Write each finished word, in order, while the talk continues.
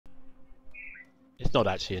It's not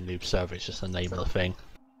actually a noob server, it's just the name of the thing.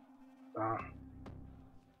 Ah.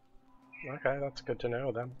 Okay, that's good to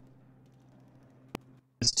know then.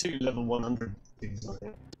 There's 2 level 100 things on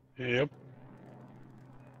it. Yep.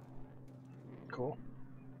 Cool.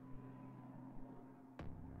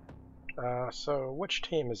 So which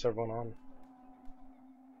team is everyone on?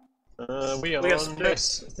 We are We are on split.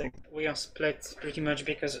 this, I think. We are split pretty much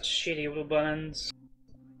because of shitty blue balance.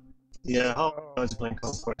 Yeah, half the guys are playing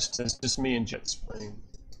Conquest. There's just me and Jets playing.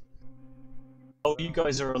 Oh, you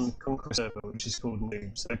guys are on Conquest server, which is called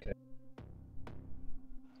Noobs. Okay.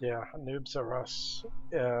 Yeah, Noobs are us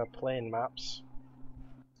playing maps.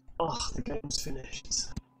 Oh, the game's finished.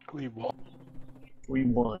 We won. We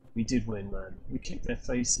won. We did win, man. We kicked their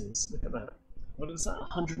faces. Look at that. What is that?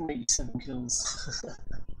 187 kills.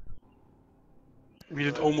 We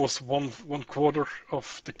did almost one quarter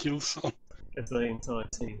of the kills on. Of the entire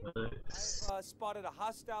team. I've spotted a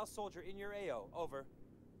hostile soldier in your AO. Over.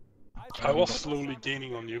 I was slowly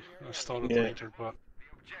gaining on you. I started later, but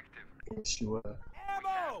Yes, you were.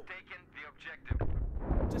 Ammo!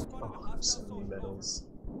 Just spotted a Oh, hostile so many soldier. medals.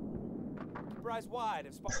 Surprise wide.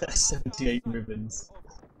 I've spotted a 78 hostile ribbons. soldier.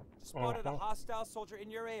 Over. Just spotted a hostile soldier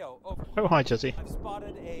in your AO. Over. Oh, hi, Jesse. I've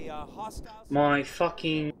spotted a hostile. My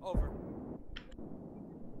fucking... Over.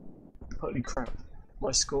 Holy crap.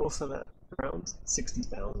 My score for that round?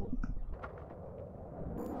 60,000.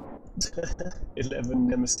 11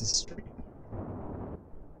 Nemesis Street.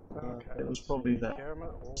 Okay, It was probably that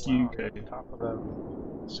Guillermo? Oh, Hugo. wow, you're top of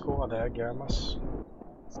the score there, Garamus.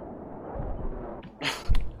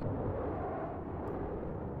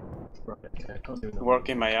 Right, okay, I can't do another.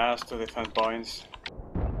 Working my ass to defend points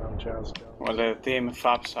Jazz. while the team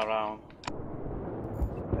flaps around.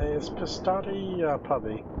 Hey, is Pistati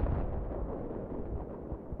pubby?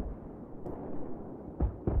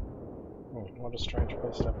 What a strange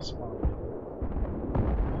place to have a spawn.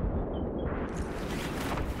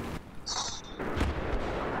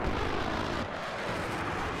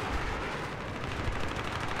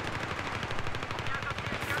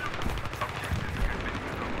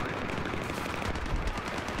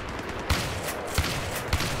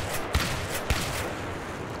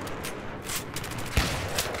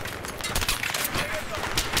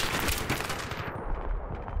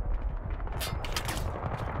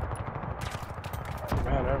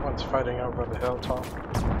 Man, everyone's fighting over the hilltop.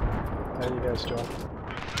 How you guys doing?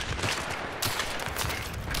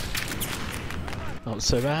 Not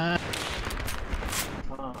so bad.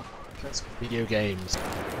 Ah, that's Video games.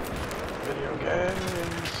 Video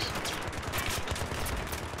games!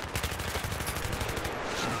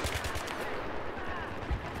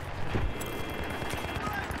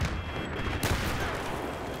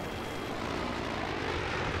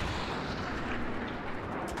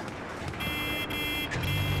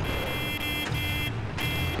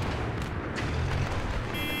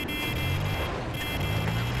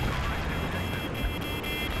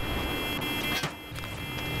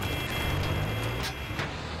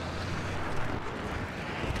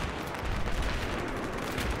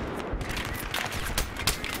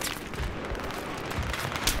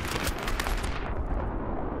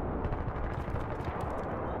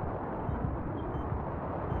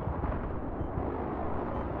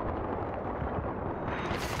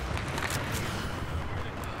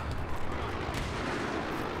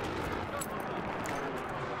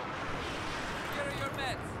 Here are your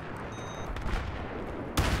meds.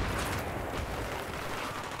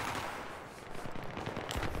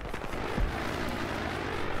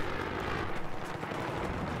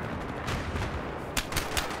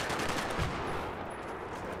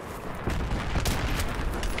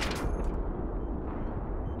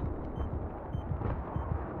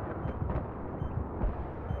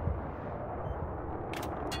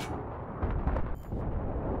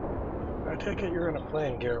 I take it you're in a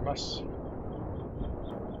plane, Garamus.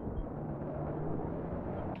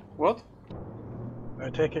 What? I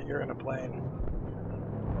take it you're in a plane.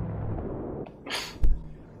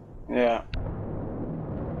 Yeah.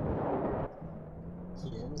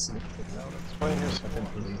 yeah, listen to it now. Explain I yourself.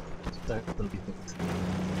 don't believe it.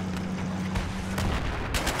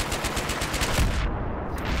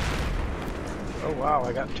 Oh wow,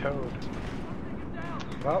 I got towed.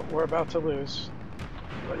 Well, we're about to lose.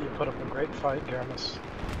 But you put up a great fight, Garamus.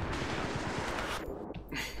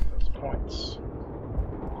 Those points.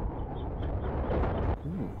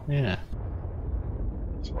 Ooh, yeah.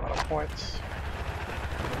 It's a lot of points.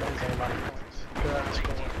 Amazing amount of points. Good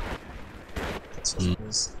score. That's what it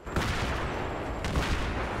is.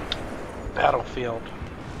 Battlefield.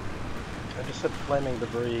 I just had flaming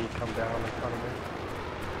debris come down in front of me.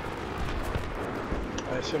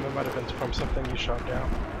 I assume it might have been from something you shot down.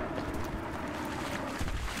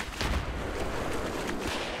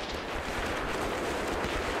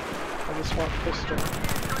 I just want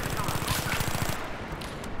pistol.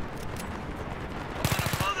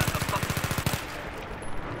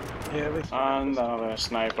 Yeah, at least. And another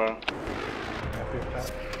sniper. Happy with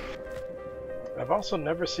that. I've also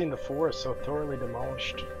never seen the forest so thoroughly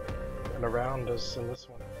demolished and around as in this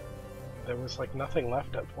one. There was like nothing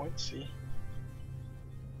left at point C.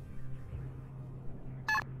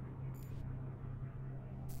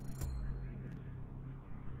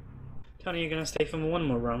 Tony, you gonna stay for one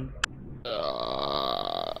more round?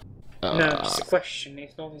 Uh, No, just a question.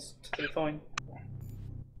 If not, it's totally fine.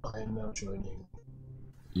 I am now joining.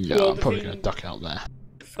 yeah, Well, I'm the probably thing- going to duck out there.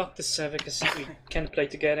 Fuck the server, because we can't play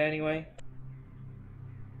together anyway.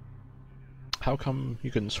 How come you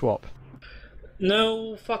couldn't swap?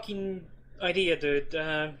 No fucking idea, dude.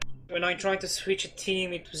 When I tried to switch a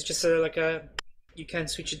team, it was just like a... You can't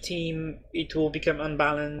switch a team, it will become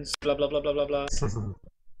unbalanced, blah blah blah blah blah blah.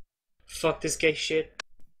 Fuck this gay shit.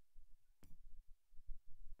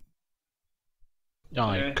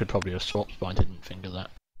 I Yeah. could probably have swapped, but I didn't think of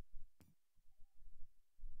that.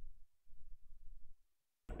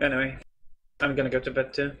 Anyway, I'm gonna go to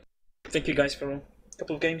bed too. Thank you guys for a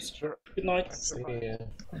couple of games. Sure. Good night. See ya.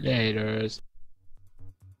 Laters.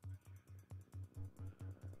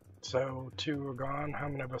 So 2 are gone. How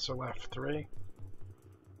many of us are left? 3?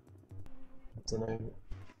 I don't know.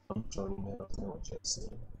 I'm joining now. I don't know what Jet's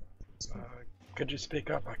saying. Could you speak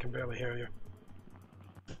up? I can barely hear you.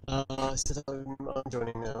 I said I'm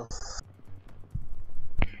joining now.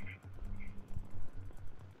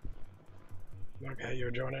 Okay,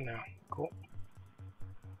 you're joining now. Cool.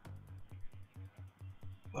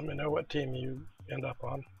 Let me know what team you end up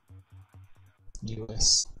on.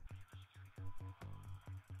 US.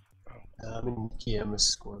 I'm in Kiama's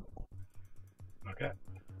squad. Okay.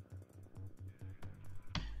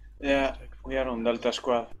 Yeah, we are on Delta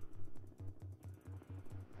Squad.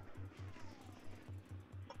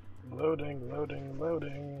 Loading, loading,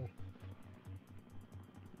 loading.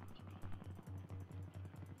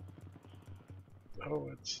 Oh,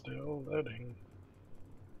 it's still loading.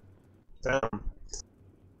 Damn.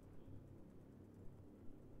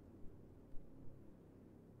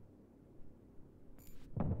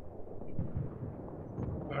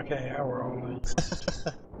 Okay, hour only.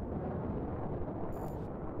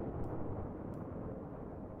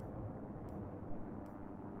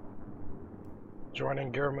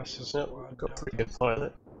 Joining Gurmus's Yep, squad. got a pretty good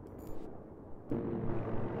pilot.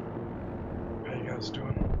 How you guys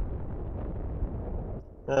doing?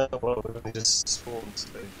 Well, we've only just spawned, so...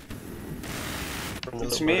 From the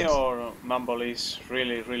It's little me boats. or Mumble is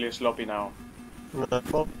really sloppy now.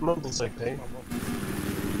 No, Mumble's okay.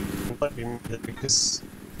 It might be me because...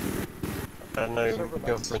 I don't know, Server my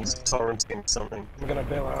girlfriend's might torrenting something. I'm gonna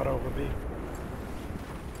bail out over B.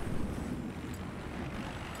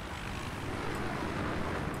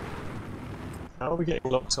 How are we getting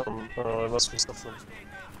locked on? Oh, it must be stuff from...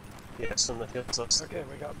 Yes, on the hilltops. Okay,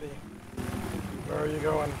 we got B. Where are you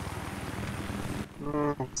going?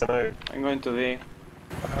 Dunno. I'm going to D.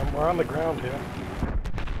 We're on the ground here.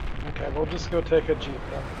 Okay, we'll just go take a jeep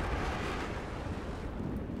then.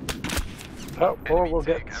 Oh, or we'll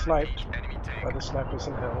get sniped by the snipers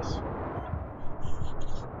in the hills.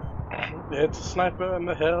 It's a sniper in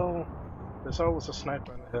the hill. There's always a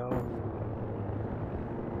sniper in the hill.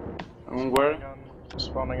 And where?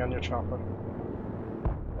 Spawning on your chopper.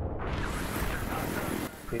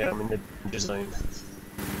 Yeah, I'm in the danger zone.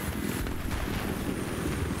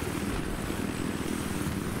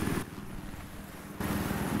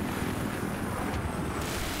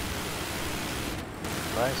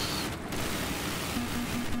 Nice.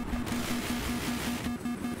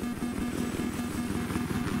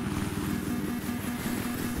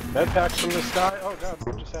 Med packs from the sky. Oh god,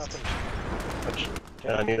 what just happened?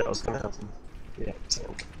 Yeah, I knew that was going to happen. Yeah,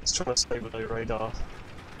 so it's trying to stay below radar.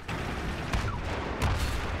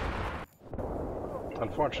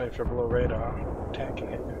 Unfortunately, if you're below radar, tank can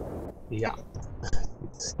hit you. Yeah.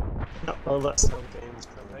 Yeah, well, that's how games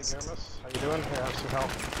Hey, progress. Gurmus, how you doing? Here, have some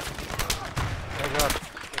help. Oh god,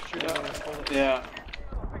 they're shooting on this bullet. Yeah,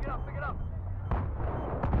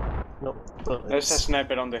 No, but there's a let's,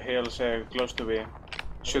 sniper on the hills close to me.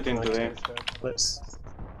 Shooting to them.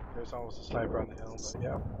 There's always a sniper on the hill, but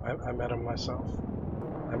yeah, I met him myself.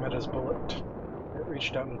 I met his bullet. It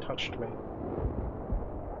reached out and touched me.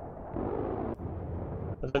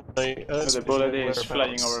 I don't know. The bullet is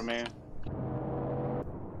flying over me.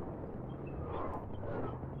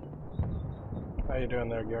 How you doing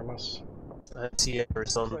there, Gurmus? Tierra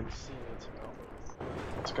is on. Looks like C needs some help.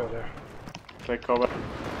 Let's go there. Take cover.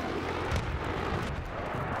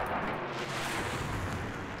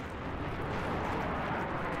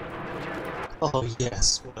 Oh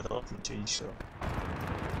yes, what an RPG shot.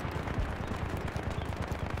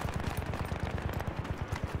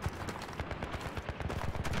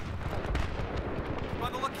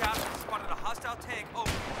 On the lookout, spotted a hostile tank. Oh,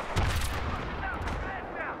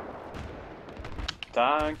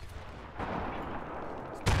 Tank.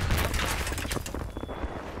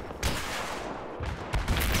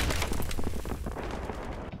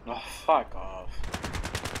 Oh, fuck off.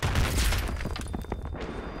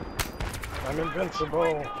 I'm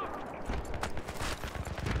invincible.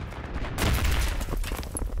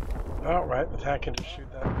 Oh, right, the tank can just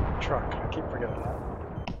shoot that truck. I keep forgetting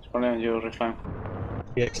that. It's only on you, refine.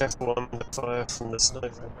 Yeah, careful on the fire from the sniper.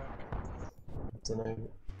 Right back. Don't know.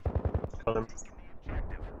 Got him.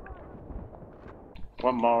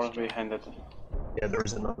 One more behind it. Yeah, there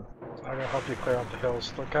is another. I'm gonna help you clear out the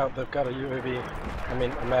hills. Look out, they've got a UAV. I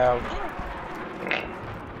mean, a MAV.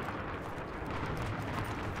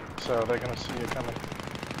 So they're gonna see you coming.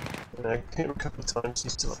 Yeah, I hit him a couple of times,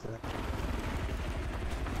 he's still up there.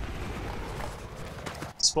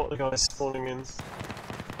 Spot the guy spawning in.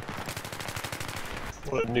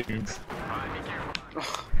 What a noob.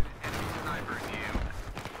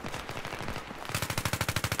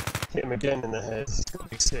 Hit him again in the head, he's got to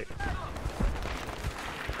be sick.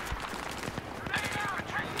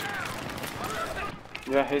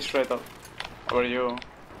 Yeah, he's straight up. Over you.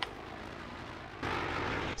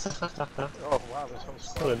 Oh wow, this whole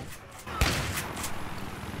squad. Got him.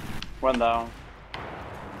 One down.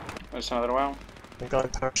 There's another one. The guy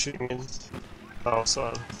parachuting in. Oh,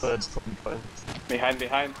 sorry, the bird's probably fine. Behind.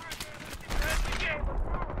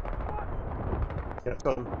 Yeah,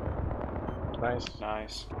 got him. Nice.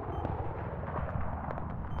 Nice.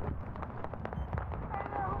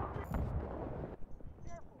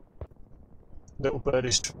 Little bird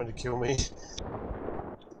is trying to kill me.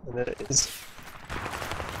 And there it is.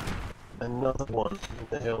 Another one in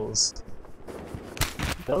the hills.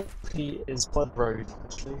 Nope, he is by the road,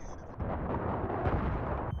 actually.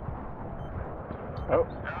 Oh,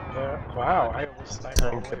 there. Wow, I almost sniped all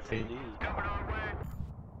the way Tank from could D.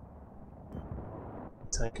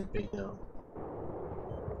 Tank could be now.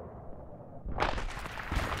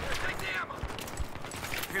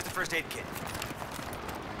 here's the first aid kit.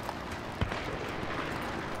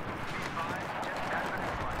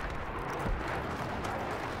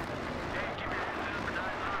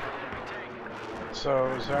 So,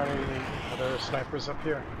 is there any other snipers up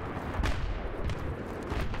here?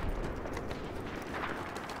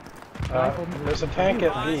 There's a tank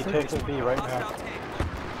at B, taking B right now.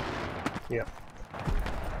 Yeah.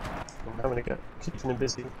 I'm having a go. Keeping him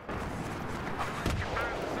busy.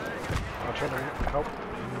 I'll try to help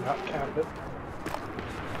not cap it.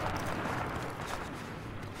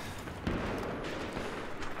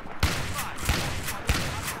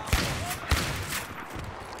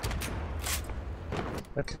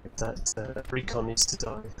 Okay, that recon needs to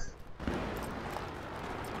die.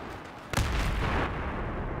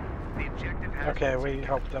 Okay, we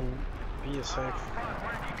helped them. B is safe.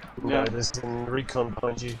 No, Yeah. there's a recon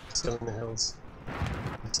behind you, still in the hills.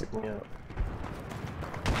 He took me out.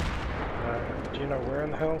 Do you know where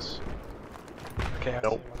in the hills? Okay, I see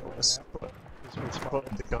Nope. him on the That's map. He's been spotted.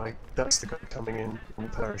 spotted the guy. That's the guy coming in the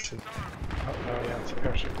parachute. Oh, no, yeah, it's a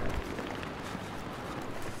parachute guy.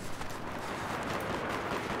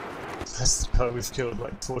 That's the guy we've killed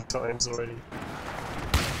like 4 times already.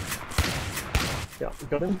 Yeah, we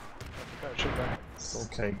got him. Parachute guy.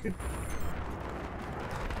 Okay, good.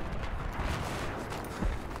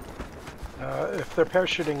 If they're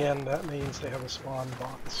parachuting in, that means they have a spawn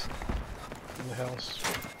box in the hills.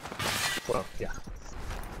 Well, yeah.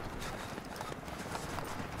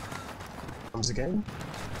 Comes again.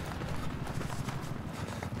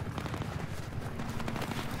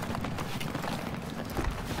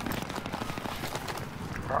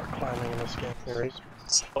 Rock climbing in this game. There he is.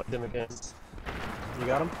 Spotted him again. You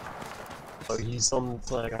got him? Oh, he's on the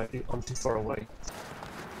flag. I'm too far away.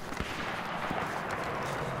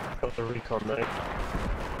 Got the recon though.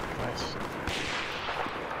 Nice.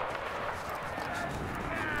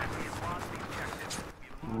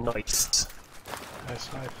 Nice.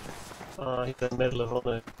 Nice knife. He's in the middle of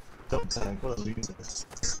on a dog tag. What a loser.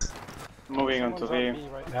 Moving on to Someone's on the... B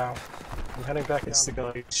right now. I'm heading back It's the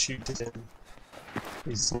down. guy who shooted him.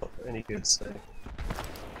 He's not any good, so.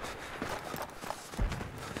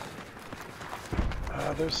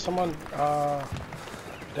 There's someone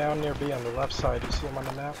down near B on the left side. You see him on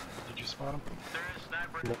the map? Did you spot him?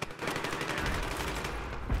 No.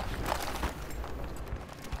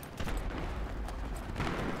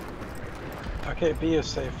 Okay, B is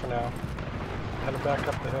safe for now. Headed back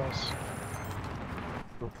up the hills.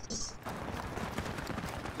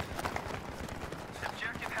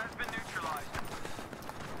 Objective has been neutralized.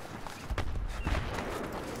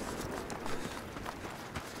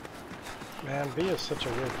 Man, B is such a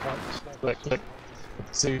weird part. Look.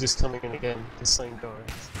 So you're just coming in again, the same guy.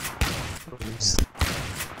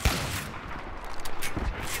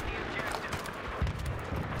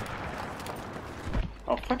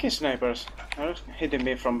 Oh, fucking snipers. They're hitting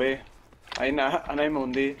me from B. And I'm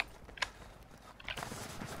on D.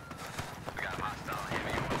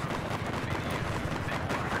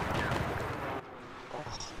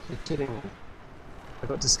 You're kidding me. I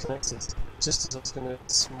got disconnected. Just as I was going to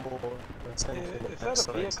small tank in the Is that a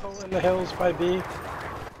backside. vehicle in the hills by B?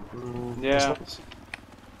 Yeah.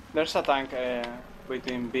 There's a tank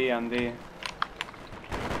between B and D.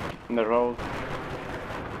 In the road.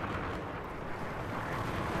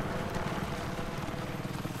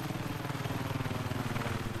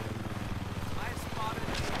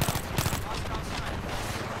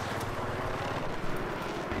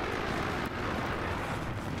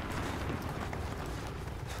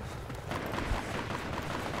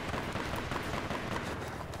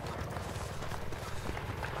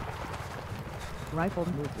 Rifle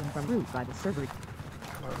moved in from route by the server.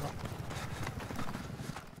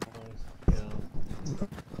 Yeah.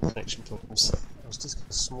 Connection problems. I was just going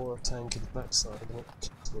to small tank in the backside and it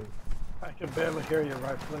kicked me. I can barely hear you,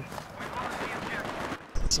 Rifling.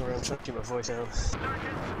 Sorry, I'm trying to keep my voice down.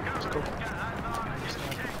 That's cool.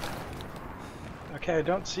 Okay, I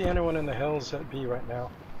don't see anyone in the hills at B right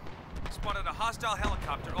now. Spotted a hostile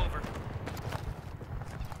helicopter, over.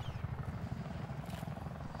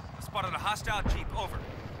 Spotted a hostile jeep, over.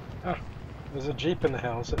 Oh, there's a jeep in the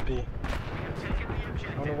hills at B.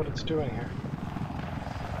 I don't know what it's doing here.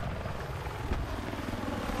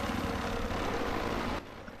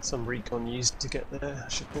 Some recon used to get there, I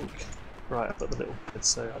should think. Right, I've got the little bit,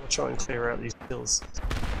 so I'll try and clear out these hills.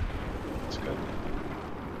 That's good.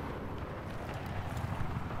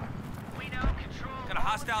 Got a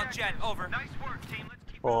hostile jet, over.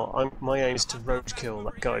 Well, my aim is to roadkill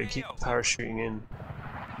that guy who keeps parachuting in.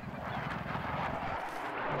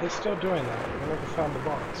 Are they still doing that? I never found the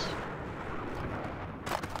box.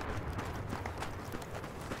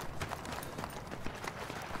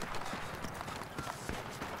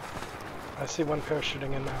 I see one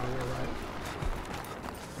parachuting in now, you're right.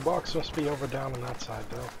 The box must be over down on that side,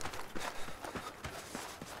 though.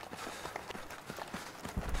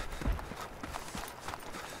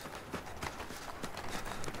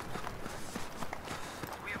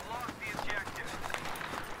 We have lost the objective.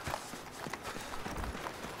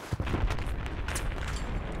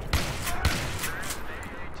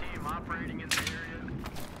 Team operating in the area.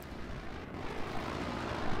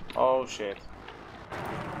 Oh shit.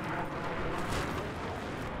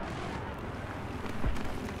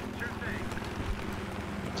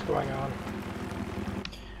 What's going on?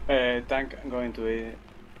 Tank going to be.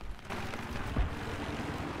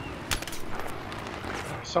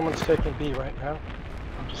 Someone's taking B right now.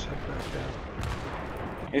 I'll just head back down.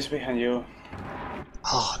 He's behind you.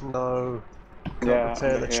 Oh no! Can't Yeah,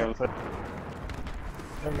 repair on the the hill. chopper.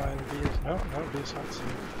 Never mind, B is... No, B is not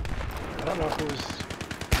seen. I don't know who's...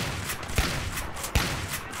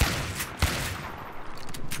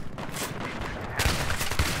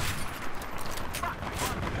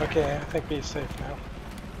 Okay, I think B is safe now.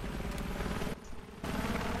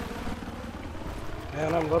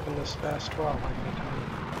 Man, I'm loving this fast 12, I can tell you.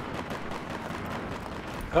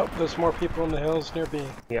 Oh, there's more people in the hills near B.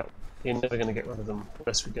 Yep, you're never going to get rid of them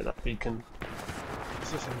unless we get that beacon.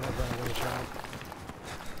 This is a never-ending job.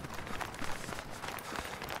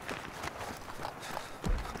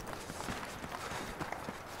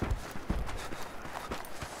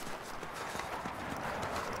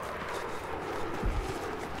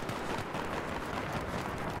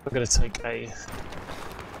 We're going to take A.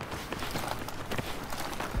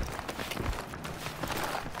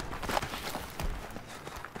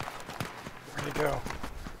 Where'd he go?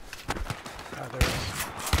 Ah, there he is.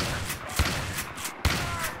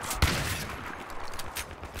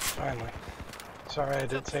 Finally. Sorry I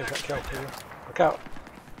didn't save that kill for you. Look out!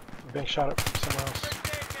 We're being shot at from somewhere else.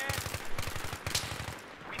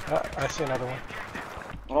 Ah, I see another one.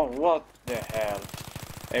 Oh, what the hell?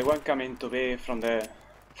 One coming to B from the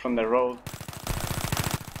road.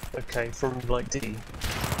 Okay, from like D.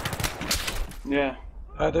 Yeah.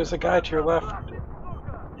 There's a guy to your left.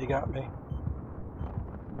 You got me.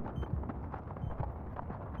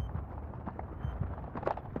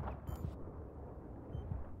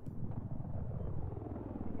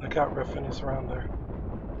 Look out, Riffin, he's around there.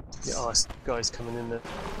 Yeah, oh, this guy's coming in there.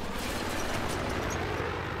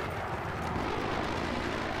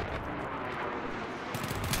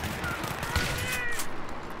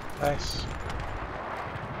 Nice.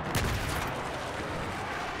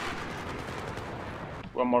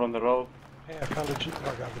 One more on the road. Hey, I found a jeep.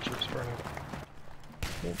 Oh god, the jeep's burning.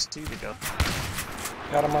 Let's do the gun.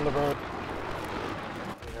 Got him on the road.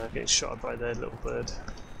 Yeah, getting shot by their little bird.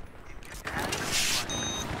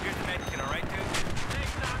 Here's the med kit, alright, dude?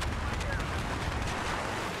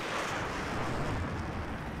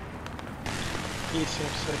 He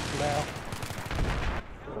seems safe now.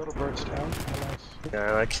 The little bird's down. Oh, nice.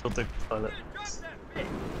 Yeah, I killed the pilot.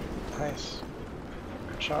 Nice.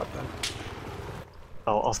 Good shot then.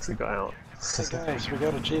 Oh, after he got out. Hey guys, we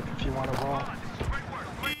got a jeep if you want to roll.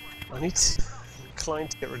 I need to incline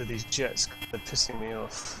to get rid of these jets, 'cause they're pissing me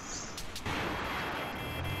off.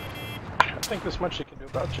 I don't think there's much you can do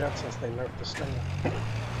about jets since they nerfed the Stinger.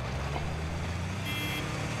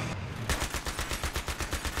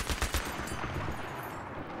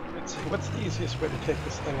 Let's see, what's the easiest way to take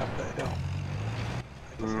this thing up the hill?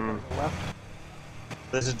 I guess on the left.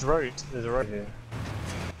 There's a road. There's a road here.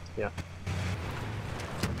 Yeah.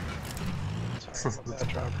 Sorry about that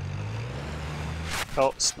drop.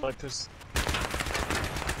 Oh, snipers.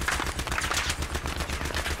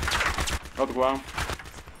 Got one.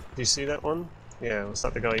 Do you see that one? Yeah, was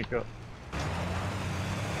that the guy you got?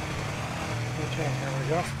 Okay, here we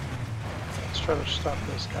go. Let's try to stop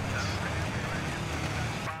those guys.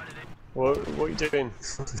 What are you doing?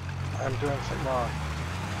 I'm doing something wrong.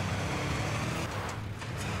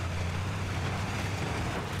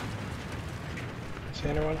 See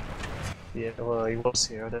anyone? Yeah, well, he was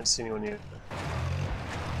here. I don't see anyone yet.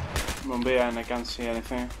 Bombea and I can't see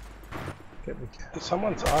anything. Get me.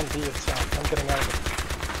 Someone's on B itself. I'm getting out of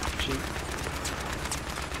the jeep.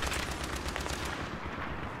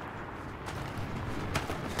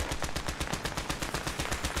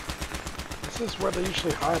 This is where they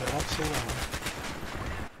usually hide. I don't see anyone.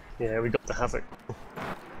 Yeah, we got the Havoc.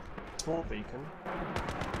 Small beacon.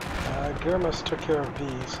 Gurmas took care of B,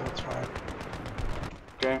 so it's fine.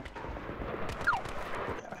 Okay.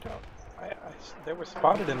 Yeah, they were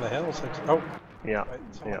spotted in the hills. Oh, Yeah, right,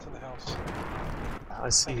 someone's in the house. I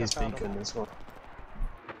see his found beacon him. as well.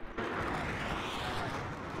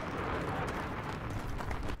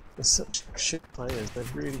 They're such shit players. They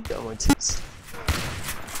really get on my tits.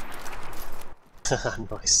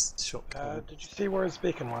 Nice shot. Did you see where his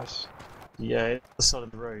beacon was? Yeah, the side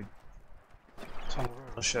of the road. It's on the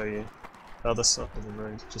I'll road. show you. Other side of the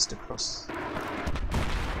road, just across. I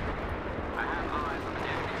have eyes on an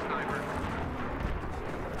enemy sniper.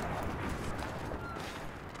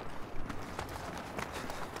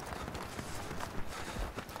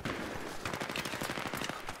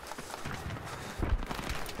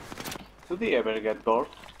 Do they ever get bored?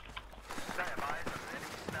 I have eyes on an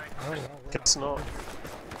enemy sniper. I don't know. where- Guess not.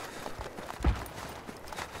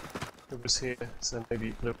 It was here, so maybe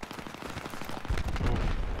you could have.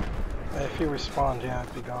 If you respawned, yeah,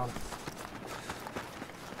 it'd be gone.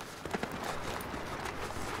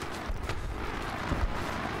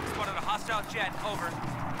 Spotted a hostile jet, over.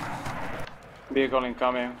 Vehicle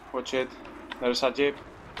incoming. Watch it. There's a jeep.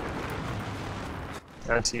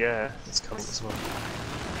 Anti-air is coming as well.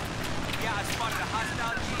 Yeah, I spotted a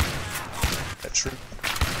hostile jeep. That troop.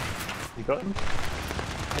 You got him?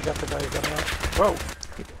 I got the guy who got out. Whoa!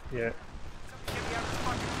 Yeah.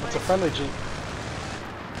 It's a friendly jeep.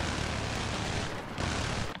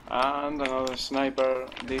 And another sniper,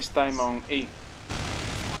 this time on E.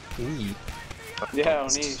 E. Yeah, on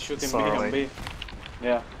E, shooting me Far on away. B.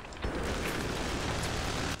 Yeah.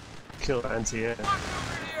 Kill anti-air.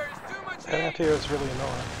 That anti-air is really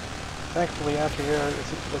annoying. Thankfully, anti-air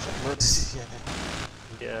doesn't murder.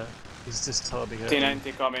 Yeah, he's just hardly hurt.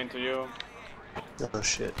 T90 coming to you. Oh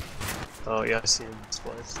shit. Oh yeah, I see him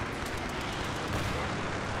twice.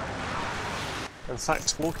 In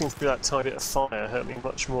fact, walking through that tiny bit of fire hurt me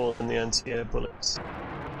much more than the anti-air bullets.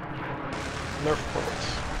 Nerf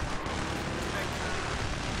bullets.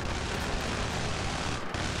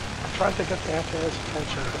 I'm trying to get the anti-air's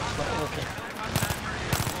attention, but it's not working.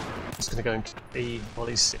 I'm just gonna go and kill E while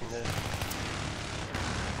he's sitting there.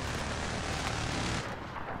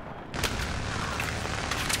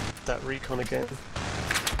 That recon again.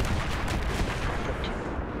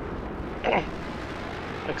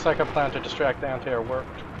 Looks like a plan to distract the anti-air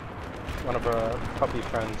worked. One of our puppy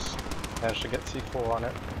friends managed to get C4 on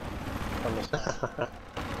it from this. That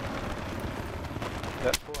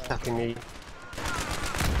poor anti-air. Tapping E.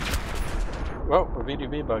 Whoa, a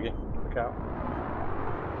VDB buggy. Look out.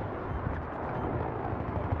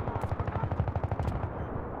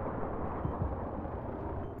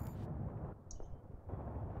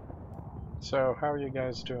 So, how are you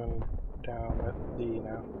guys doing down at D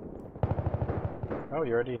now? Oh,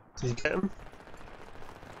 you already... Did you get him?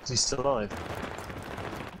 Is he still alive?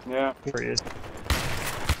 Yeah. Here he is.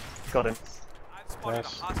 Got him. I've spotted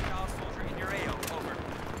Nice. a hostile soldier in your AO. Over.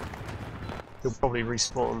 He'll probably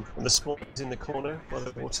respawn. And the spawn is in the corner by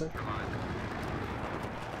the water.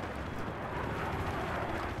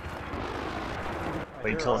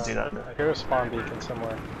 But you can't do that now. I hear a spawn beacon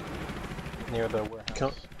somewhere near the warehouse.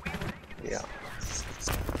 Can't. Yeah.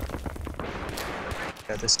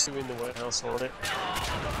 Yeah, there's two in the warehouse on it.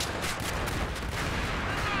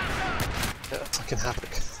 Yeah, fucking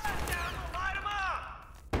havoc.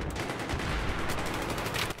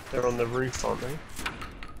 They're on the roof, aren't they?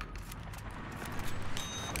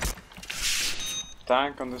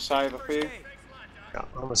 Tank on the side of it. Yeah,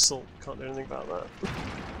 I'm assault. Can't do anything about that.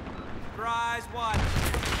 Surprise one.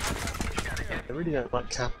 They really don't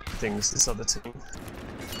like cap things, this other team.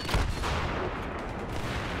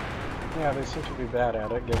 Yeah, they seem to be bad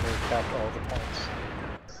at it, giving cap all the points.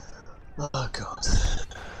 Oh god.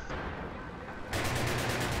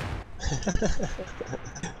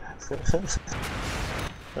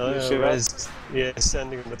 Oh, You see that? Rez, yeah,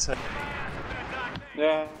 standing on the tank.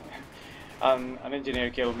 Yeah. An engineer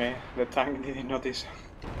killed me. The tank didn't notice.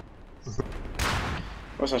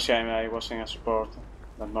 It was a shame I wasn't a support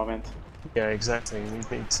at that moment. Yeah, exactly, you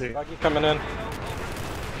need to. Buggy coming in.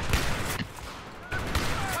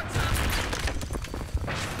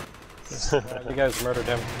 You guys murdered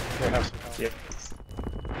him. Here, have some help. Yeah.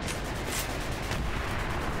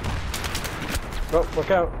 Oh,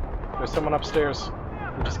 look out! There's someone upstairs.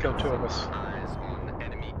 We just killed two of us.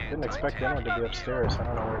 Didn't expect anyone to be upstairs. I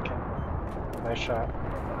don't know where it came from. Nice shot.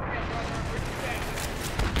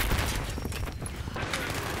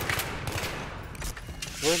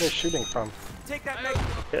 Where are they shooting from? Take that mate.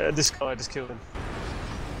 Yeah, this guy just killed him.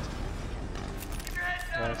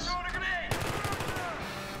 Nice.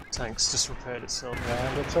 Tank's just repaired itself.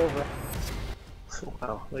 And it's over.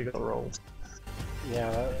 Wow, they got rolled.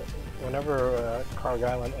 Yeah, whenever Kharg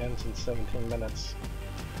Island ends in 17 minutes,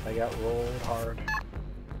 they got rolled hard.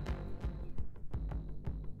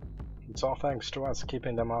 It's all thanks to us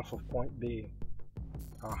keeping them off of point B.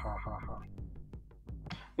 Ha ha ha ha.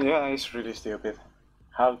 Yeah, it's really stupid.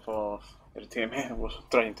 Half of their team was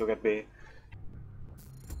trying to get B.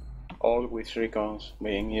 All with recons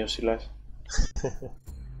being useless.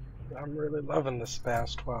 I'm really loving this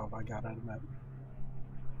Spaz 12, I gotta admit.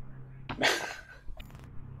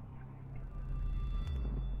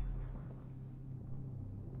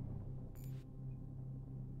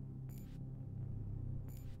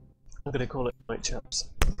 I'm gonna call it night, chaps.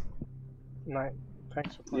 Night.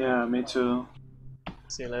 Thanks for playing. Yeah, me too.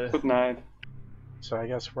 See you later. Good night. So I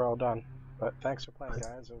guess we're all done. But thanks for playing,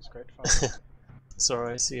 guys. It was great fun. It's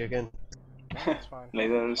alright, see you again. It's fine.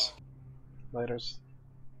 Laters. Laters.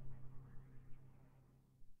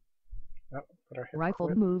 Oh, better hit Rifle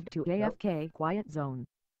quit. moved to AFK quiet zone.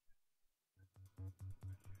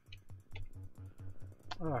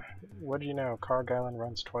 What do you know? Kharg Island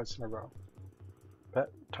runs twice in a row. Bet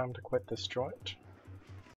time to quit this joint.